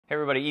Hey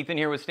everybody, Ethan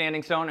here with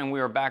Standing Stone, and we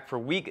are back for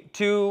week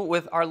 2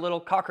 with our little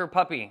cocker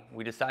puppy.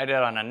 We decided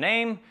on a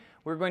name.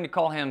 We're going to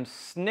call him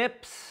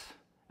Snips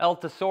El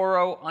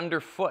Tesoro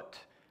Underfoot.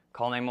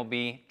 Call name will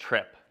be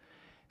Trip.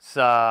 It's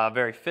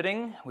very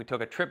fitting. We took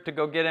a trip to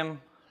go get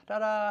him,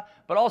 ta-da!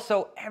 But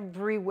also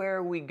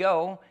everywhere we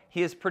go,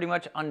 he is pretty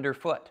much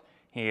underfoot.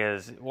 He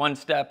is one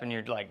step and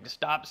you're like,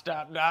 stop,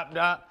 stop, stop,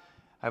 stop.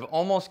 I've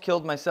almost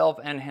killed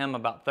myself and him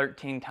about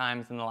 13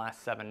 times in the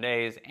last 7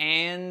 days,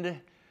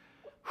 and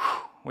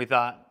we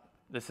thought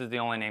this is the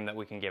only name that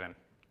we can give him.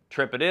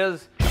 Trip it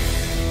is.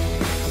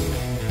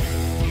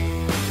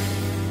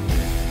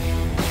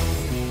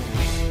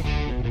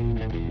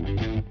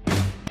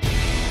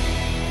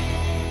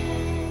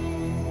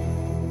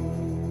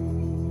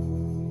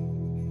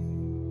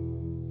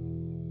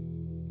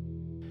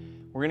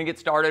 We're gonna get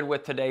started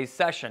with today's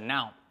session.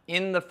 Now,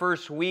 in the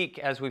first week,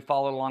 as we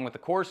followed along with the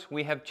course,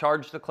 we have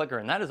charged the clicker,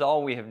 and that is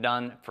all we have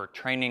done for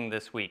training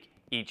this week.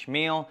 Each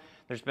meal,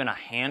 there's been a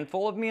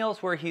handful of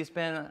meals where he's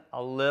been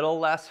a little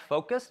less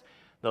focused.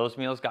 Those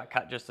meals got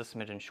cut just a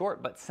smidgen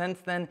short, but since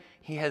then,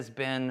 he has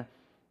been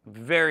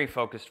very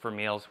focused for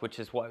meals, which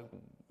is what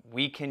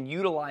we can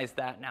utilize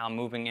that now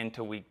moving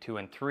into week 2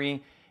 and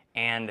 3.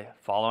 And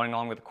following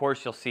along with the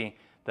course, you'll see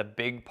the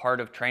big part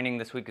of training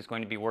this week is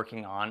going to be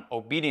working on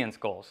obedience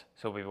goals.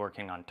 So we'll be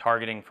working on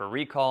targeting for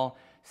recall,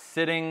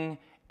 sitting,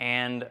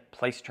 and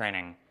place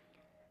training.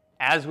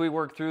 As we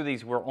work through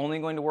these, we're only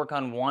going to work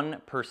on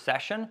one per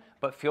session,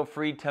 but feel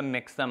free to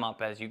mix them up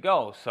as you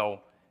go. So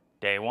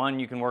day 1,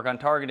 you can work on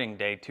targeting.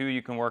 Day 2,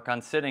 you can work on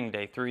sitting.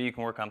 Day 3, you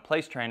can work on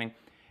place training.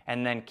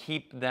 And then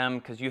keep them,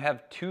 because you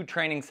have 2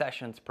 training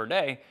sessions per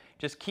day,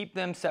 just keep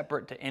them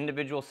separate to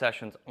individual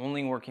sessions,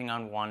 only working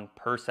on one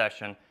per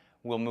session.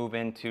 We'll move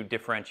into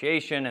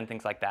differentiation and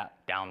things like that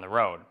down the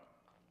road.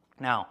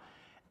 Now,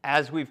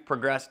 as we've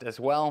progressed as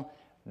well,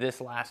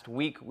 this last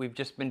week, we've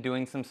just been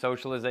doing some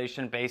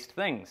socialization-based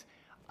things.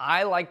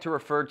 I like to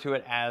refer to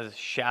it as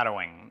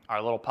shadowing.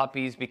 Our little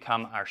puppies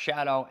become our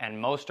shadow,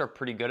 and most are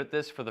pretty good at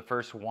this for the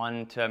first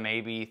 1 to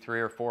maybe 3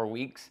 or 4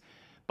 weeks.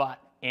 But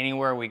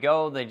anywhere we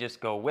go, they just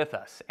go with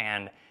us.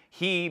 And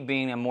he,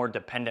 being a more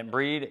dependent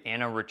breed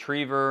in a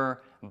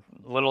retriever,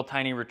 little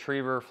tiny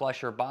retriever,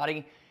 flesher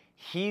body,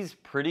 he's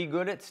pretty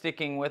good at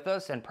sticking with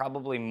us, and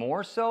probably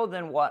more so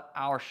than what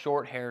our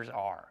short hairs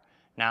are.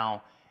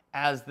 Now,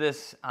 as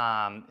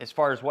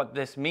far as what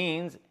this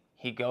means,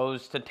 he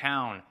goes to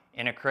town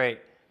in a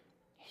crate.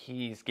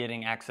 He's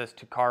getting access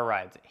to car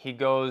rides. He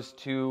goes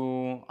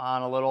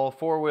on a little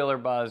 4-wheeler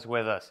buzz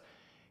with us.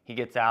 He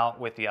gets out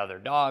with the other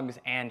dogs,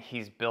 and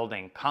he's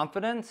building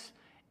confidence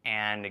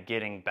and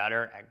getting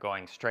better at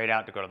going straight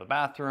out to go to the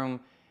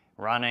bathroom,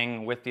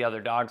 running with the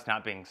other dogs,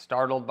 not being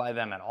startled by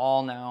them at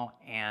all now,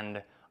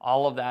 and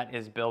all of that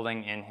is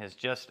building in his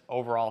just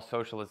overall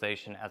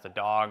socialization as a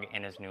dog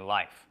in his new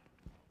life.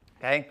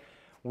 Okay,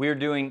 we're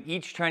doing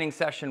each training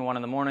session, 1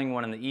 in the morning,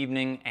 1 in the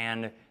evening,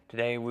 and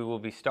today we will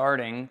be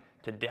starting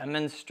to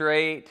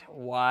demonstrate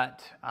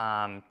what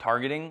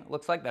targeting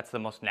looks like. That's the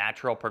most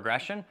natural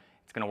progression.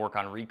 It's going to work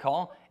on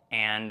recall,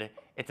 and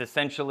it's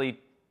essentially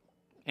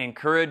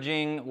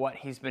encouraging what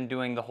he's been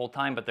doing the whole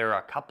time, but there are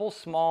a couple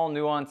small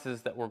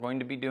nuances that we're going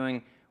to be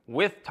doing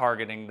with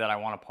targeting that I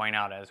want to point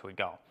out as we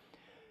go.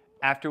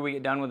 After we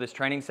get done with this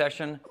training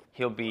session,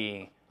 he'll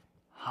be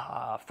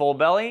full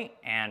belly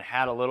and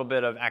had a little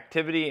bit of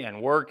activity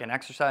and work and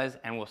exercise,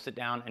 and we'll sit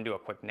down and do a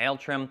quick nail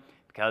trim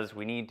because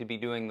we need to be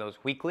doing those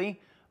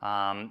weekly.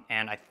 And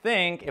I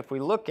think if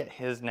we look at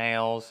his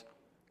nails,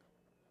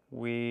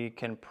 we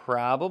can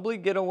probably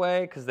get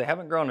away, because they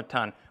haven't grown a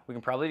ton, we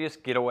can probably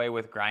just get away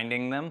with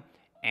grinding them.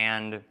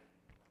 And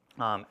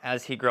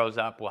as he grows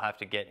up, we'll have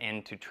to get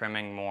into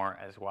trimming more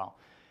as well.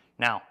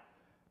 Now,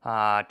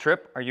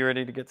 Trip, are you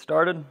ready to get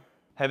started?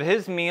 Have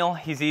his meal,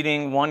 he's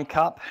eating 1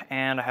 cup,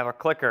 and I have a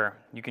clicker.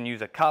 You can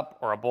use a cup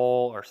or a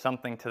bowl or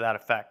something to that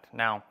effect.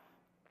 Now,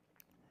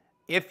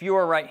 if you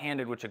are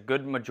right-handed, which a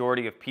good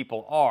majority of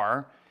people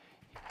are,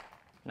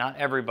 not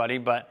everybody,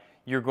 but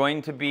you're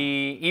going to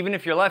be, even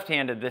if you're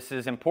left-handed, this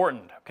is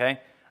important, okay?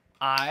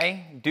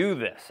 I do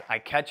this. I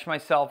catch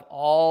myself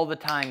all the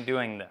time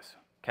doing this,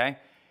 okay?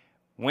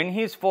 When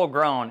he's full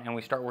grown and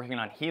we start working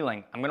on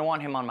healing, I'm gonna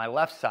want him on my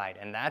left side,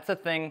 and that's a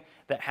thing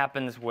that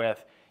happens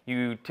with,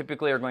 you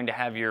typically are going to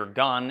have your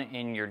gun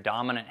in your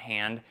dominant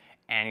hand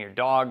and your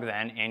dog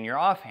then in your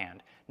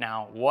offhand.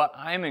 Now, what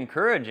I'm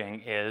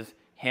encouraging is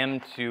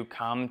him to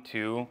come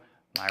to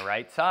my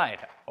right side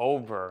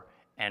over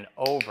and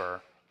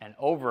over and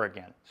over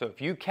again. So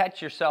if you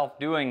catch yourself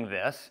doing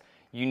this,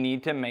 you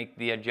need to make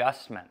the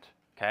adjustment,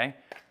 okay?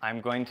 I'm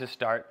going to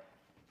start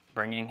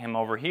bringing him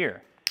over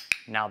here.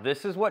 Now,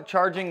 this is what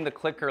charging the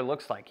clicker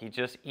looks like. He's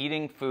just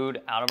eating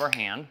food out of our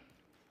hand.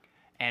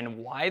 And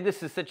why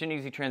this is such an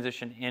easy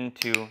transition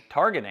into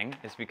targeting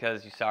is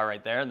because you saw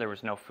right there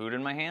was no food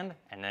in my hand,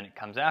 and then it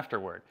comes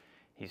afterward.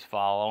 He's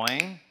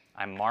following.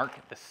 I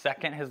mark the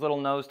second his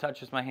little nose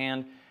touches my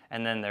hand,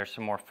 and then there's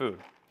some more food.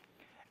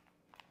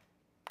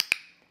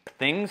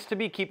 Things to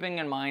be keeping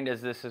in mind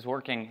as this is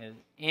working is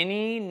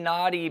any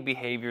naughty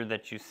behavior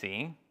that you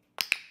see,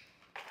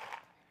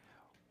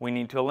 we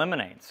need to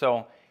eliminate.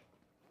 So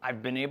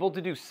I've been able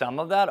to do some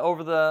of that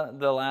over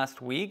the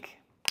last week.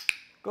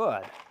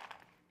 Good.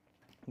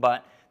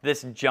 But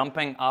this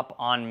jumping up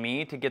on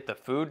me to get the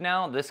food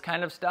now, this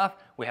kind of stuff,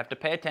 we have to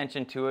pay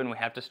attention to it and we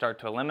have to start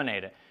to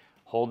eliminate it.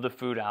 Hold the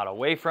food out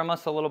away from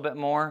us a little bit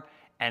more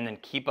and then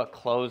keep a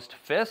closed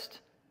fist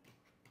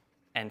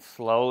and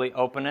slowly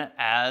open it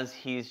as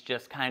he's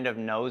just kind of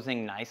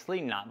nosing nicely,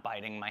 not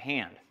biting my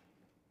hand.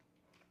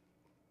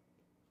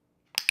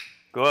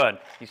 Good.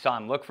 You saw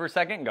him look for a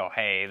second, go,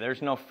 hey,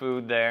 there's no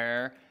food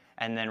there,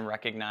 and then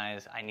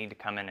recognize I need to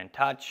come in and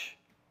touch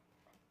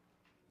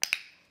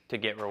to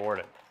get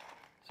rewarded.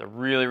 It's a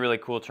really, really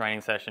cool training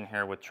session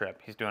here with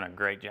Trip. He's doing a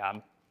great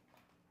job.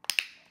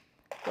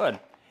 Good.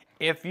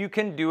 If you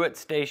can do it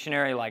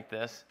stationary like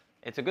this,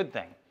 it's a good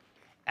thing.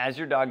 As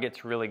your dog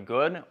gets really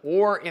good,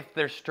 or if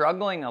they're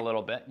struggling a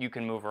little bit, you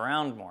can move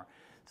around more.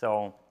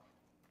 So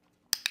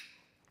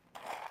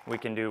we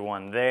can do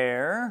one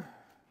there,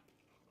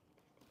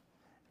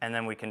 and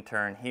then we can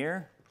turn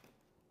here.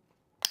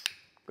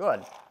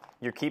 Good.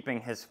 You're keeping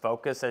his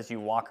focus as you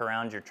walk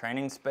around your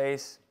training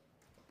space.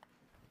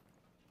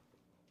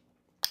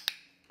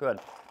 Good.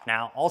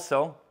 Now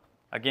also,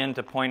 again,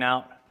 to point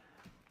out,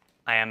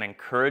 I am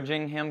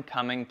encouraging him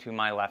coming to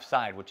my left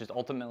side, which is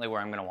ultimately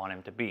where I'm going to want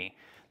him to be.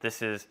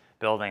 This is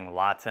building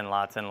lots and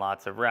lots and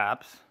lots of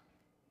reps.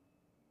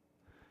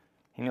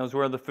 He knows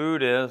where the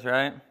food is,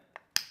 right?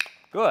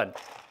 Good.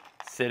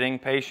 Sitting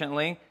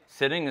patiently.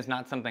 Sitting is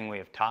not something we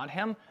have taught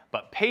him,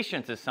 but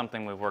patience is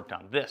something we've worked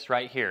on. This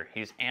right here,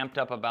 he's amped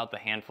up about the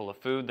handful of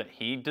food that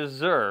he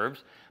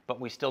deserves, but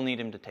we still need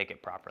him to take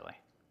it properly.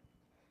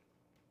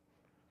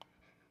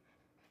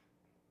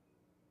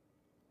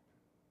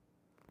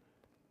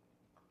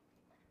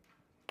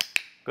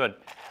 Good.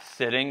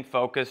 Sitting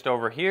focused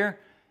over here.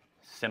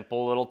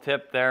 Simple little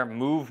tip there,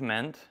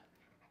 movement.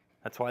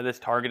 That's why this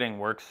targeting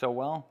works so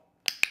well.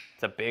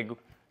 It's a big,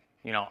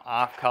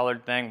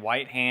 off-colored thing,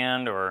 white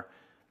hand, or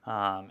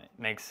it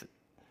makes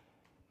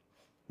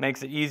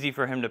it easy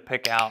for him to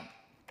pick out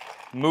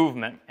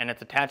movement, and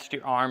it's attached to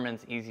your arm and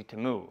it's easy to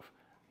move.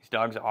 These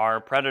dogs are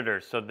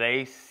predators, so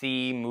they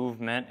see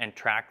movement and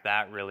track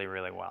that really,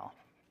 really well.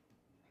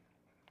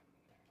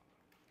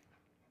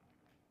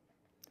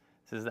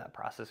 This is that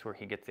process where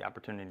he gets the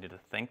opportunity to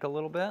think a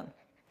little bit.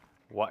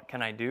 What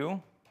can I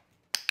do?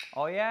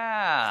 Oh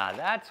yeah,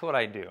 that's what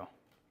I do.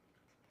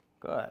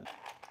 Good.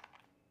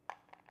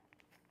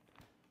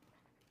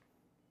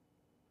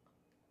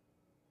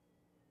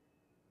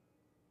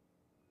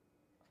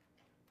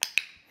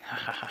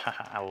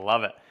 I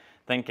love it.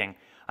 Thinking.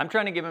 I'm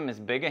trying to give him as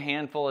big a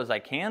handful as I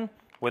can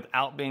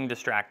without being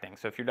distracting.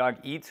 So if your dog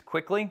eats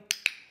quickly,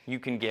 you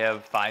can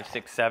give 5,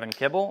 6, 7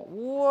 kibble.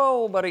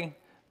 Whoa, buddy.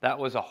 That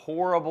was a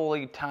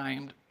horribly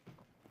timed.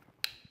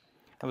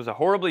 It was a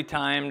horribly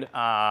timed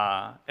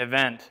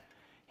event.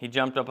 He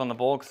jumped up on the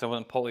bowl because I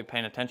wasn't fully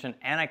paying attention,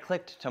 and I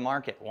clicked to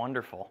mark it.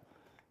 Wonderful.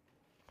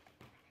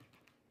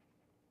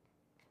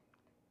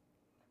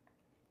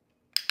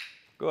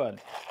 Good.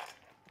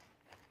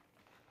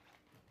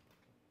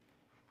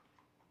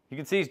 You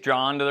can see he's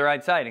drawn to the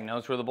right side. He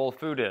knows where the bowl of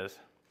food is.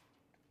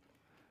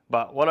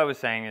 But what I was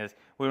saying is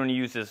we want to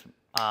use as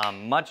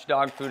much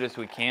dog food as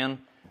we can.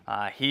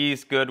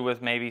 He's good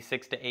with maybe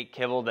 6 to 8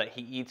 kibble that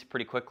he eats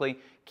pretty quickly.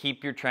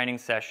 Keep your training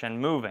session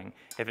moving.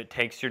 If it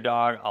takes your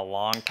dog a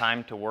long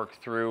time to work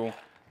through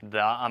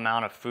the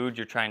amount of food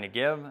you're trying to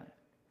give,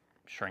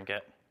 shrink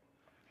it.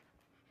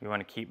 You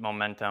want to keep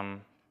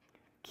momentum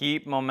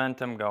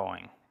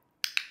going.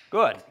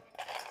 Good.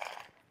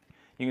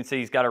 You can see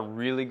he's got a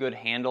really good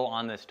handle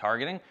on this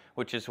targeting,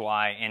 which is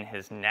why in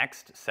his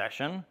next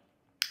session,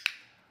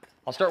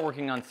 I'll start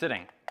working on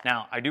sitting.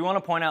 Now, I do want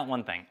to point out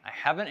one thing. I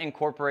haven't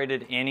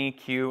incorporated any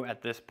cue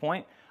at this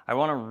point. I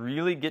want to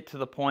really get to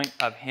the point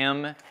of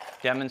him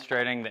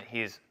demonstrating that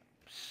he's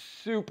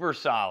super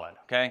solid,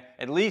 okay?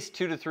 At least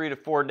 2 to 3 to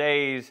 4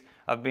 days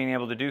of being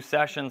able to do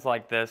sessions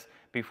like this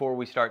before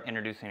we start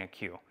introducing a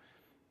cue.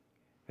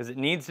 Because it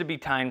needs to be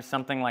timed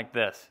something like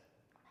this.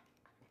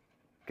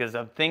 Because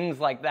of things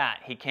like that,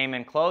 he came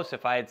in close.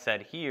 If I had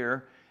said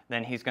here,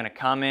 then he's going to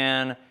come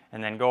in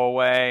and then go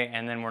away,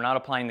 and then we're not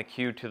applying the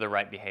cue to the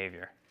right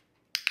behavior.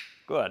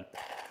 Good.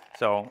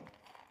 So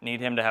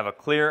need him to have a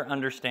clear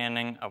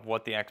understanding of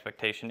what the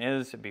expectation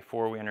is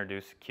before we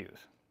introduce cues.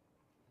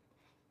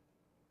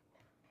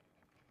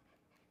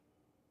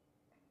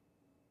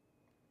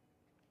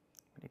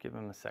 Give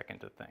him a second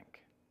to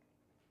think.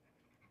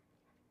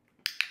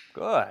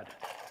 Good.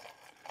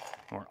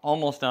 We're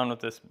almost done with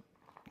this.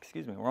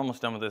 We're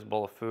almost done with this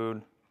bowl of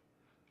food.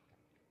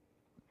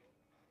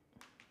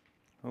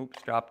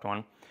 Oops, dropped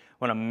one.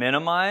 Want to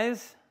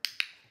minimize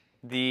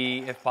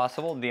if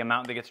possible, the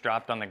amount that gets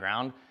dropped on the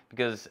ground,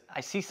 because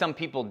I see some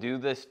people do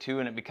this too,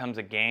 and it becomes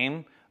a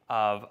game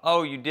of,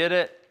 oh, you did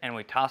it, and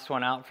we toss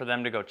one out for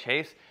them to go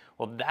chase.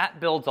 Well, that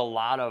builds a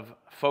lot of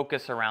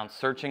focus around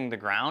searching the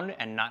ground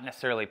and not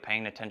necessarily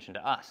paying attention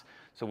to us.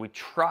 So we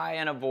try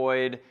and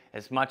avoid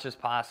as much as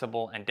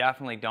possible, and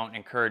definitely don't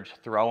encourage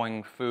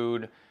throwing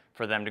food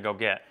for them to go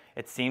get.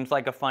 It seems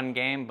like a fun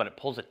game, but it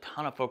pulls a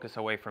ton of focus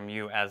away from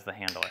you as the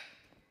handler.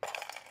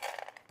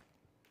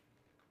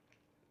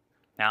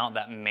 Now,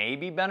 that may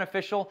be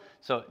beneficial,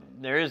 so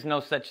there is no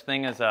such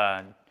thing as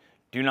a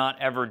do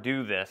not ever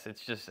do this.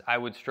 It's just, I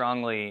would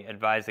strongly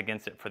advise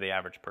against it for the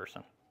average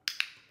person.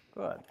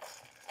 Good.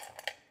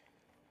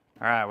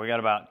 All right, we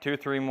got about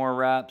 2-3 more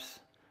reps.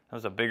 That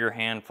was a bigger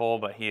handful,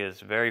 but he is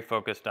very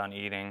focused on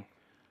eating.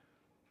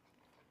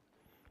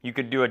 You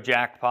could do a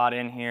jackpot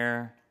in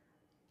here,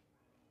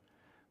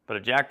 but a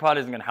jackpot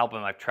isn't gonna help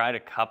him. I've tried a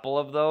couple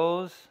of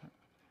those.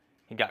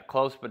 He got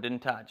close but didn't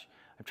touch.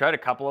 I've tried a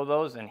couple of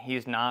those and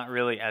he's not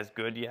really as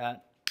good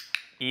yet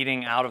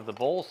eating out of the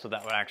bowl, so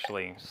that would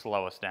actually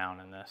slow us down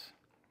in this.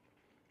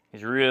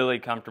 He's really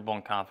comfortable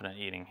and confident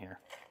eating here.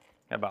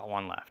 Got about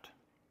 1 left.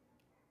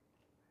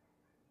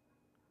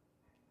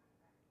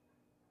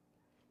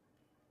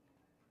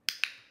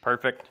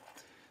 Perfect.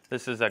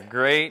 This is a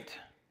great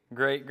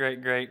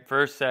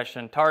first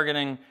session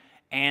targeting,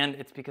 and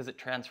it's because it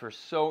transfers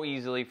so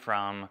easily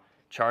from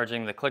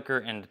charging the clicker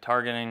into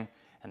targeting,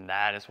 and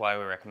that is why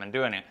we recommend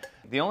doing it.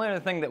 The only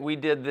other thing that we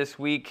did this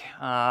week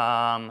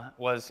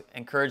was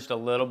encouraged a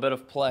little bit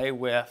of play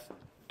with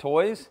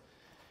toys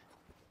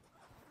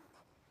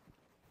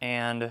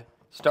and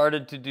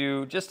started to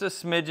do just a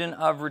smidgen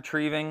of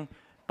retrieving.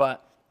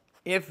 But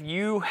if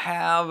you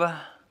have,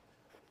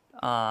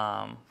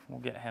 we'll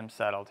get him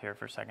settled here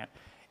for a second.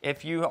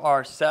 If you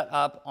are set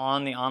up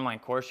on the online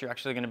course, you're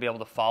actually going to be able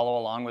to follow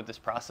along with this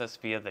process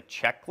via the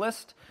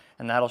checklist,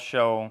 and that'll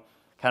show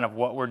kind of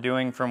what we're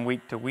doing from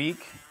week to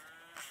week.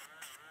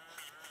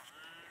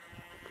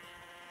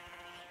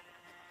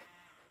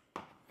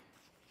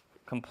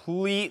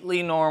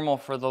 Completely normal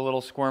for the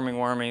little squirming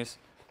wormies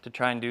to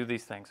try and do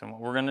these things. And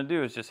what we're going to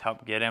do is just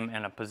help get him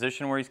in a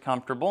position where he's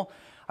comfortable.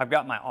 I've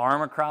got my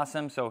arm across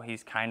him so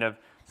he's kind of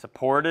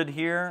supported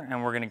here,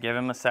 and we're going to give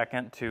him a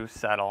second to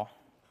settle.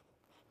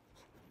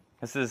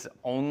 This is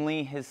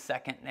only his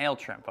second nail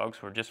trim,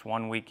 folks. We're just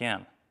 1 week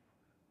in.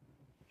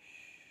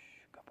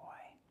 Shh, good boy.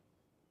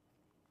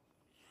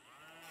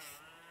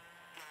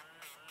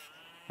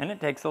 And it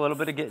takes a little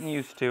bit of getting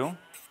used to.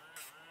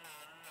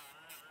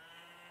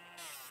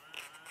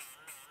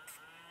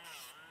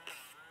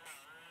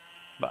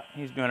 But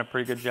he's doing a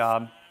pretty good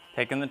job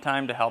taking the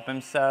time to help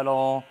him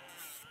settle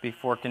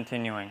before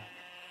continuing.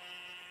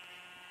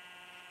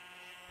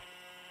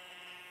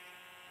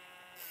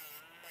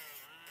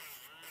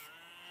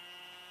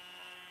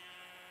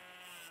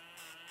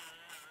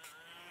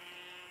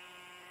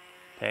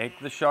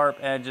 Take the sharp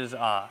edges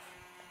off.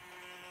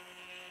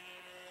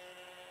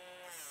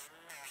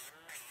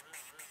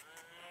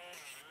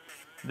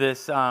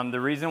 This, the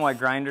reason why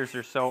grinders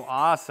are so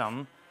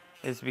awesome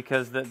is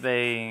because that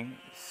they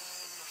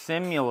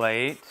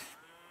simulate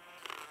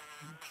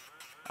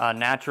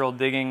natural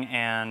digging,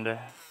 and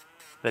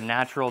the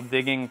natural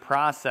digging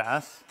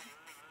process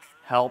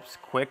helps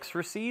quicks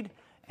recede,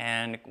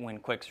 and when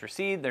quicks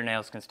recede, their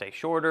nails can stay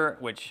shorter,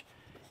 which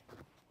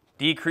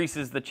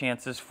decreases the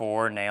chances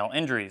for nail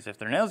injuries. If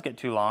their nails get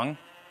too long,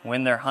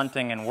 when they're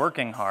hunting and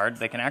working hard,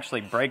 they can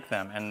actually break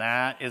them, and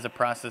that is a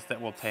process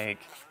that will take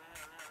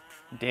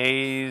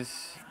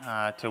days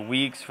to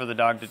weeks for the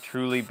dog to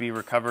truly be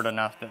recovered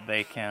enough that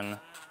they can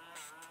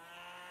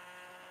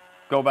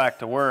go back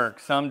to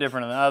work. Some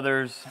different than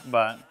others,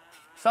 but I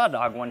saw a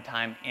dog one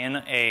time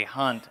in a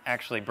hunt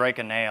actually break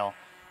a nail.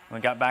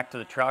 We got back to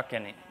the truck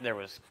and there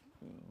was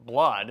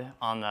blood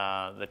on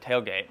the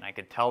tailgate, and I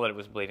could tell that it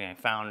was bleeding. I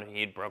found he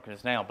had broken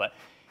his nail, but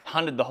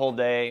hunted the whole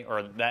day,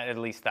 or that at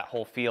least that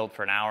whole field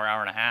for an hour,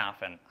 hour and a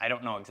half, and I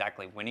don't know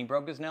exactly when he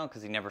broke his nail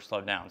because he never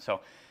slowed down. So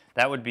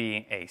that would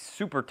be a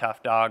super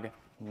tough dog,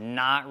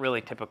 not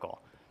really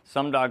typical.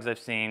 Some dogs I've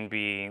seen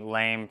be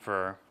lame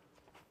for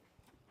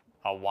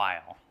a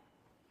while.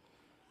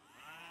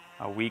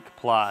 A week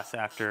plus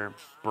after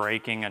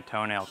breaking a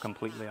toenail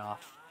completely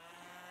off.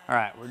 All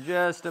right, we're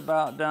just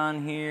about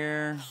done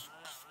here.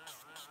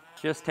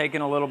 Just taking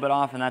a little bit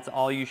off, and that's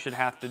all you should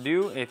have to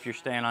do if you're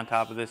staying on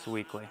top of this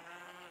weekly.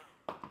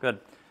 Good.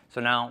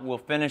 So now we'll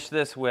finish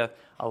this with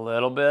a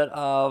little bit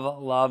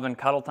of love and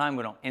cuddle time.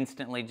 We don't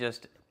instantly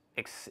just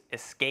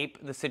escape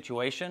the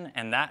situation,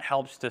 and that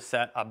helps to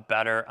set a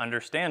better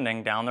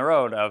understanding down the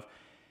road of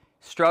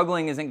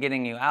struggling isn't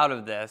getting you out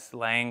of this.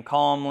 Laying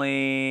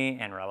calmly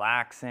and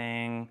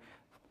relaxing,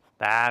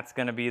 that's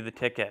going to be the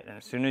ticket. And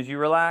as soon as you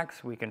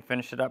relax, we can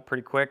finish it up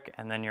pretty quick,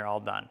 and then you're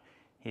all done.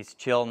 He's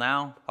chill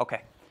now.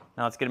 Okay,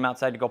 now let's get him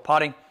outside to go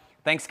potty.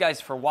 Thanks, guys,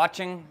 for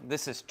watching.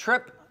 This is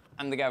Trip.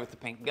 I'm the guy with the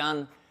pink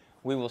gun.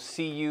 We will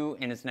see you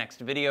in his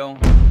next video.